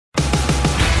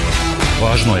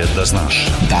Važno je da znaš.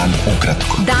 Dan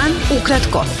ukratko. Dan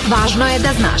ukratko. Važno je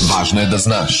da znaš. Važno je da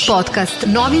znaš. Podcast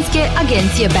novinske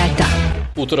agencije Beta.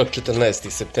 Utorak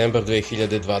 14. septembar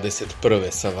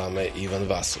 2021. Sa vama je Ivan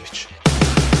Vasović.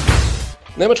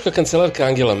 Nemačka kancelarka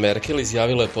Angela Merkel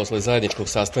izjavila je posle zajedničkog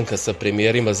sastanka sa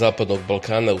premijerima Zapadnog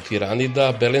Balkana u Tirani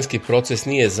da berlinski proces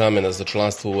nije zamena za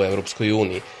članstvo u Evropskoj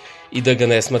uniji i da ga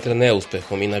ne smatra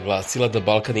neuspehom i naglasila da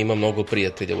Balkan ima mnogo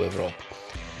prijatelja u Evropi.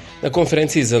 Na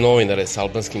konferenciji za novinare s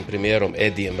albanskim premijerom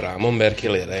Edijem Ramom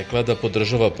Merkel je rekla da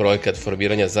podržava projekat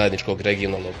formiranja zajedničkog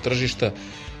regionalnog tržišta,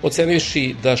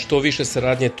 ocenivši da što više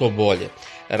saradnje to bolje.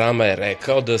 Rama je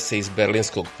rekao da se iz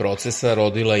berlinskog procesa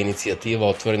rodila inicijativa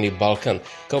Otvoreni Balkan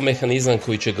kao mehanizam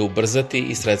koji će ga ubrzati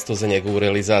i sredstvo za njegovu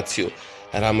realizaciju.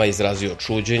 Rama je izrazio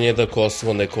čuđenje da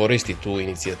Kosovo ne koristi tu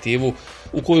inicijativu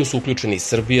u koju su uključeni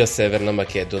Srbija, Severna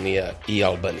Makedonija i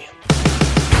Albanija.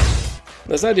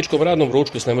 Na zajedničkom radnom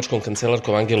ručku s nemačkom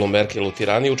kancelarkom Angelom Merkel u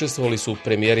Tirani učestvovali su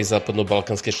premijeri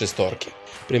zapadno-balkanske šestorke.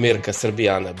 Premijerka Srbije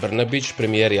Ana Brnabić,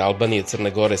 premijeri Albanije,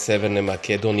 Crne Gore, Severne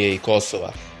Makedonije i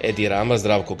Kosova, Edi Rama,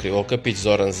 Zdravko Krivokapić,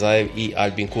 Zoran Zaev i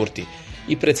Albin Kurti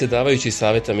i predsedavajući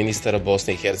Saveta ministara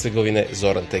Bosne i Hercegovine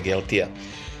Zoran Tegeltija.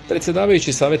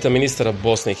 Predsedavajući Saveta ministara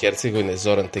Bosne i Hercegovine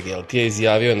Zoran Tegeltija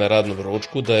izjavio je na radnom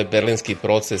ručku da je berlinski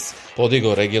proces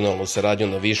podigao regionalnu saradnju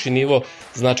na viši nivo,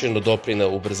 značajno doprineo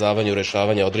ubrzavanju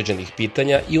rešavanja određenih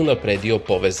pitanja i unapredio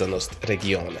povezanost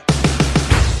regiona.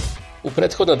 U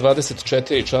prethodna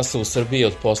 24 časa u Srbiji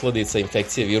od posledica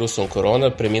infekcije virusom korona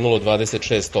preminulo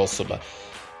 26 osoba,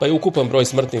 pa je ukupan broj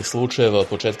smrtnih slučajeva od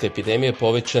početka epidemije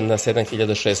povećan na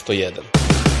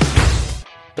 7601.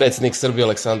 Predsednik Srbije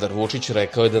Aleksandar Vučić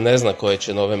rekao je da ne zna koje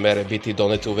će nove mere biti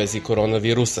donete u vezi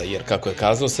koronavirusa, jer kako je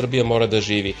kazao, Srbija mora da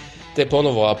živi, te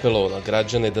ponovo apelovao na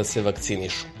građane da se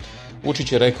vakcinišu.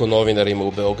 Vučić je rekao novinarima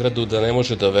u Beogradu da ne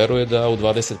može da veruje da u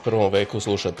 21. veku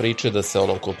sluša priče da se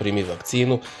onom ko primi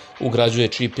vakcinu ugrađuje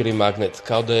čip ili magnet,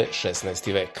 kao da je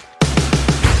 16. vek.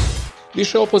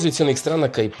 Više opozicionih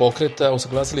stranaka i pokreta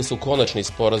usaglasili su konačni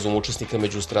sporazum učesnika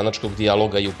međustranačkog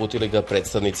dijaloga i uputili ga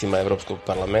predstavnicima Evropskog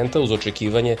parlamenta uz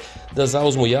očekivanje da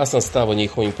zauzmu jasan stav o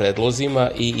njihovim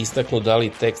predlozima i istaknu da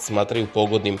li tekst smatraju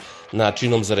pogodnim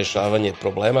načinom za rešavanje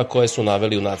problema koje su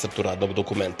naveli u nacrtu radnog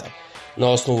dokumenta. Na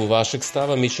osnovu vašeg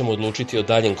stava mi ćemo odlučiti o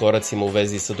daljim koracima u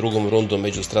vezi sa drugom rundom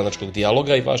međustranačkog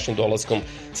dijaloga i vašim dolaskom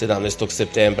 17.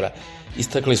 septembra.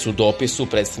 Istakli su dopisu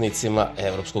predstavnicima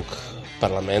Evropskog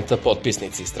parlamenta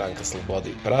potpisnici Stranka slobode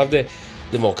i pravde,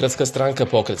 Demokratska stranka,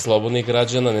 Pokret slobodnih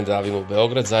građana, Ne davimo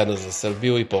Beograd, Zajedno za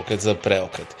Srbiju i Pokret za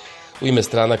preokret. U ime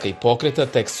stranaka i pokreta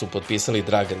tekst su potpisali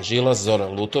Dragan Đilas,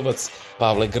 Zoran Lutovac,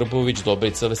 Pavle Grbović,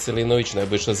 Dobrica Veselinović,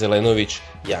 Nebojša Zelenović,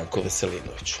 Janko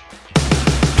Veselinović.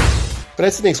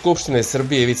 Predsednik Skupštine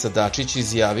Srbije Ivica Dačić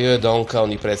izjavio je da on kao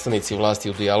ni predstavnici vlasti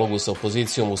u dijalogu sa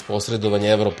opozicijom uz posredovanje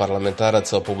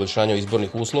evroparlamentaraca o poboljšanju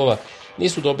izbornih uslova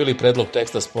nisu dobili predlog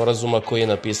teksta sporazuma koji je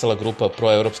napisala grupa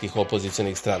proevropskih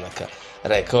opozicionih stranaka.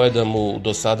 Rekao je da mu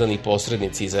do sada ni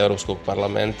posrednici iz Evropskog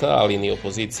parlamenta, ali ni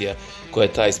opozicija koja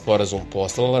je taj sporazum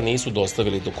poslala, nisu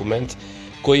dostavili dokument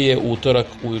koji je utorak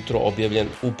ujutro objavljen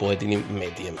u pojedinim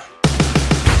medijima.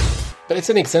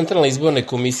 Predsednik Centralne izborne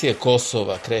komisije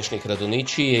Kosova Krešnik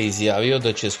Radonići je izjavio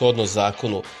da će shodno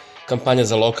zakonu kampanja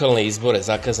za lokalne izbore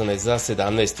zakazane za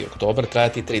 17. oktobar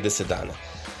trajati 30 dana.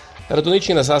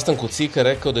 Radonići je na sastanku CIK-a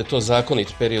rekao da je to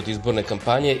zakonit period izborne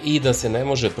kampanje i da se ne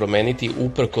može promeniti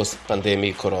uprkos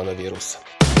pandemiji koronavirusa.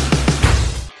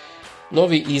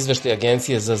 Novi izveštaj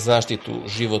Agencije za zaštitu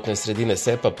životne sredine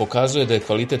SEPA pokazuje da je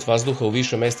kvalitet vazduha u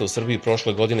više mesta u Srbiji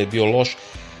prošle godine bio loš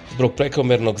zbog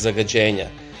prekomernog zagađenja,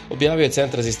 objavio je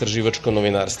Centar za istraživačko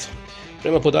novinarstvo.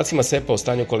 Prema podacima SEPA o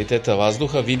stanju kvaliteta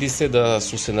vazduha vidi se da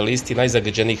su se na listi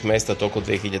najzagađenijih mesta tokom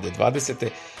 2020.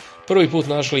 prvi put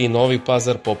našli i Novi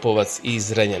Pazar, Popovac i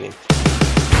Zrenjanin.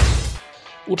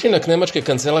 Učinak nemačke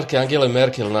kancelarke Angele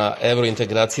Merkel na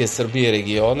evrointegracije Srbije i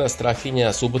regiona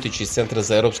Strahinja Subotić iz Centra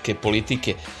za evropske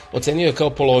politike ocenio je kao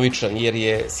polovičan, jer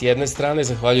je s jedne strane,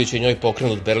 zahvaljujući njoj,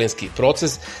 pokrenut berlinski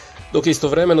proces, dok je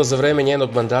istovremeno za vreme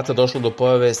njenog mandata došlo do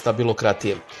pojave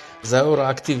stabilokratije. Za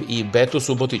Euroaktiv i Betu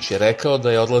Subotić je rekao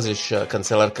da je odlazeća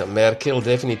kancelarka Merkel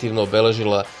definitivno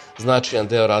obeležila značajan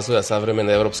deo razvoja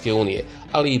savremene Evropske unije,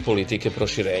 ali i politike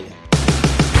proširenja.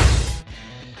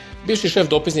 Bivši šef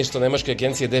dopisništva Nemačke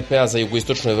agencije DPA za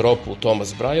jugoistočnu Evropu,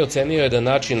 Thomas Braje, ocenio je da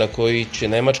način na koji će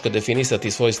Nemačka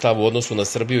definisati svoj stav u odnosu na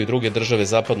Srbiju i druge države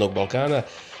Zapadnog Balkana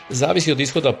zavisi od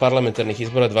ishoda parlamentarnih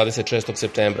izbora 26.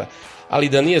 septembra, ali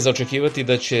da nije za očekivati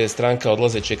da će stranka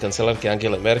odlazeće kancelarke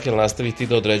Angele Merkel nastaviti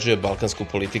da određuje balkansku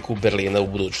politiku Berlina u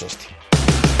budućnosti.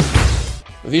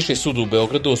 Viši sud u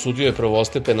Beogradu osudio je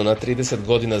prvostepeno na 30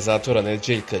 godina zatvora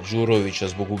Neđeljka Đurovića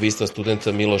zbog ubistva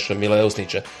studenta Miloša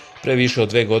Mileusnića pre više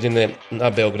od 2 godine na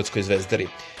Beogradskoj Zvezdari.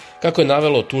 Kako je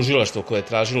navelo tužilaštvo koje je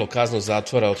tražilo kaznu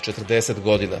zatvora od 40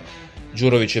 godina,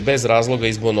 Đurović je bez razloga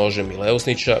izbo nožem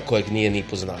Mileusnića, kojeg nije ni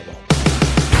poznavao.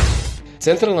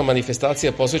 Centralna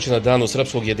manifestacija posvećena Danu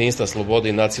srpskog jedinstva, slobode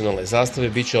i nacionalne zastave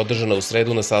biće održana u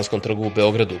sredu na Savskom trgu u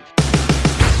Beogradu.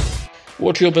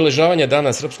 Uoči obeležavanja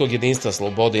Dana srpskog jedinstva,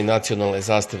 slobode i nacionalne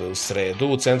zastave u sredu,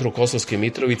 u centru Kosovske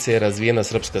Mitrovice je razvijena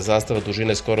srpska zastava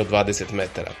dužine skoro 20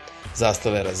 metara.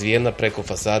 Zastava je razvijena preko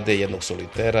fasade jednog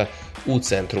solitera u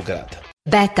centru grada.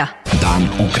 Beta. Dan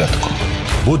ukratko.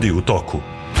 Budi u toku.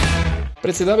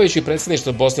 Predsjedavajući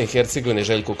predsjedništva Bosne i Hercegovine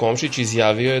Željko Komšić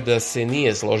izjavio je da se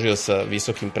nije složio sa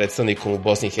visokim predstavnikom u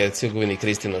Bosni i Hercegovini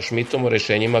Kristinom Šmitom o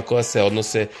rešenjima koja se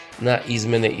odnose na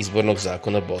izmene izbornog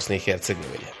zakona Bosne i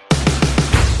Hercegovine.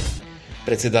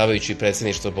 Predsjedavajući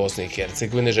predsjedništva Bosne i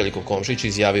Hercegovine Željko Komšić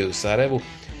izjavio u Sarajevu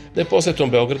da je posjetom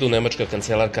Beogradu nemačka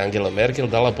kancelarka Angela Merkel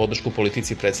dala podršku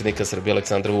politici predsjednika Srbije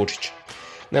Aleksandra Vučića.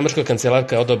 Nemačka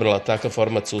kancelarka je odabrala takav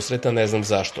format susreta, ne znam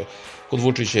zašto. Kod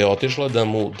Vučića je otišla da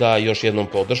mu da još jednom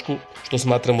podršku, što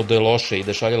smatramo da je loše i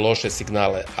da šalje loše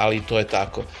signale, ali to je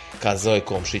tako, kazao je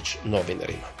Komšić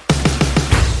novinarima.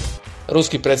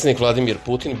 Ruski predsjednik Vladimir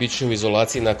Putin biće u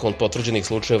izolaciji nakon potvrđenih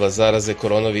slučajeva zaraze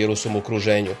koronavirusom u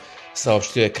okruženju,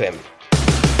 saopštio je Kremlj.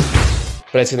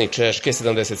 Predsjednik Češke,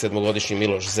 77-godišnji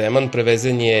Miloš Zeman,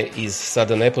 prevezen je iz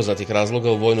sada nepoznatih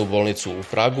razloga u vojnu bolnicu u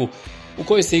Pragu, u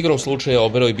kojoj se igrom slučaja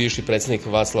oberao i bivši predsjednik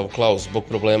Václav Klaus zbog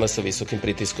problema sa visokim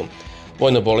pritiskom.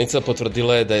 Vojna bolnica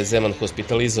potvrdila je da je Zeman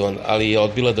hospitalizovan, ali je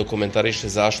odbila da komentariše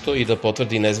zašto i da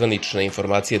potvrdi nezvanične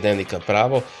informacije dnevnika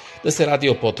Pravo da se radi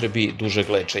o potrebi dužeg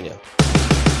lečenja.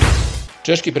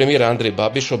 Češki premijer Andrej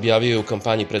Babiš objavio je u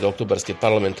kampanji pred oktobarske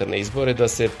parlamentarne izbore da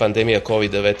se pandemija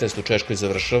COVID-19 u Češkoj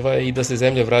završava i da se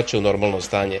zemlja vraća u normalno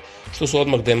stanje, što su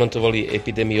odmah demantovali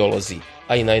epidemiolozi,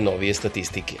 a i najnovije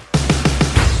statistike.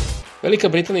 Velika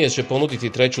Britanija će ponuditi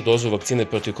 3. dozu vakcine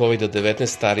protiv COVID-19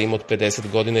 starijim od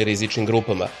 50 godina i rizičnim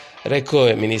grupama, rekao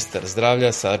je ministar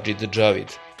zdravlja Sajid Javid.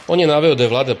 On je naveo da je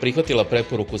vlada prihvatila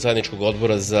preporuku zajedničkog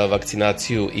odbora za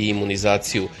vakcinaciju i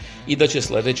imunizaciju i da će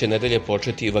sledeće nedelje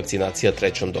početi vakcinacija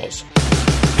 3. dozom.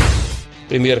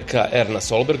 Premijerka Erna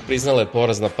Solberg priznala je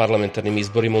poraz na parlamentarnim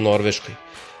izborima u Norveškoj.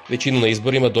 Većinu na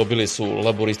izborima dobili su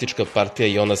laboristička partija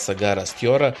Jonasa Gara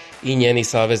Stjora i njeni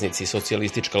saveznici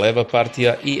Socijalistička leva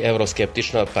partija i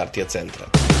Euroskeptična partija centra.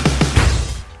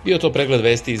 Bio to pregled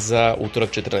vesti za utorak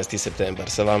 14. septembar.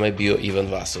 Sa vama je bio Ivan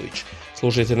Vasović.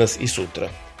 Slušajte nas i sutra.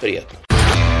 Prijatno.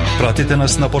 Pratite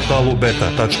nas na portalu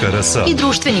beta.rs I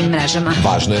društvenim mrežama.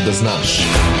 Važno je da znaš.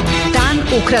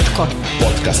 Dan ukratko.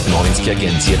 Podcast novinske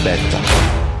agencije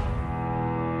Beta.